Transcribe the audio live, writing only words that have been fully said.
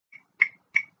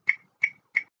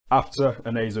After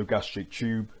a nasogastric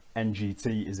tube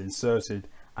NGT is inserted,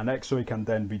 an X-ray can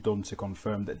then be done to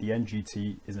confirm that the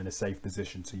NGT is in a safe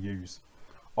position to use.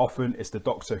 Often it's the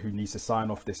doctor who needs to sign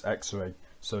off this X-ray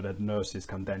so that nurses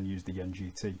can then use the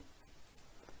NGT.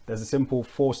 There's a simple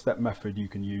 4-step method you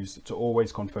can use to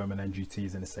always confirm an NGT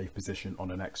is in a safe position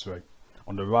on an X-ray.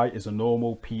 On the right is a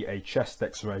normal PA chest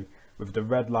X-ray with the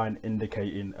red line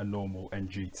indicating a normal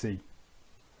NGT.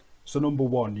 So number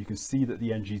 1, you can see that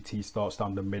the NGT starts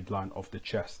down the midline of the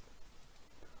chest.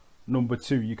 Number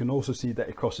 2, you can also see that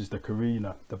it crosses the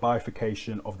carina, the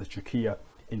bifurcation of the trachea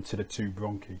into the 2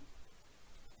 bronchi.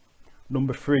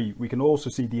 Number 3, we can also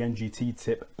see the NGT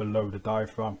tip below the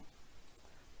diaphragm.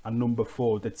 And number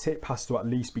 4, the tip has to at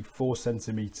least be 4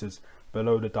 centimeters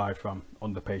below the diaphragm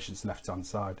on the patient's left hand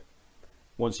side.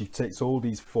 Once you've ticked all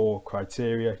these 4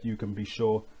 criteria, you can be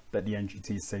sure that the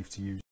NGT is safe to use.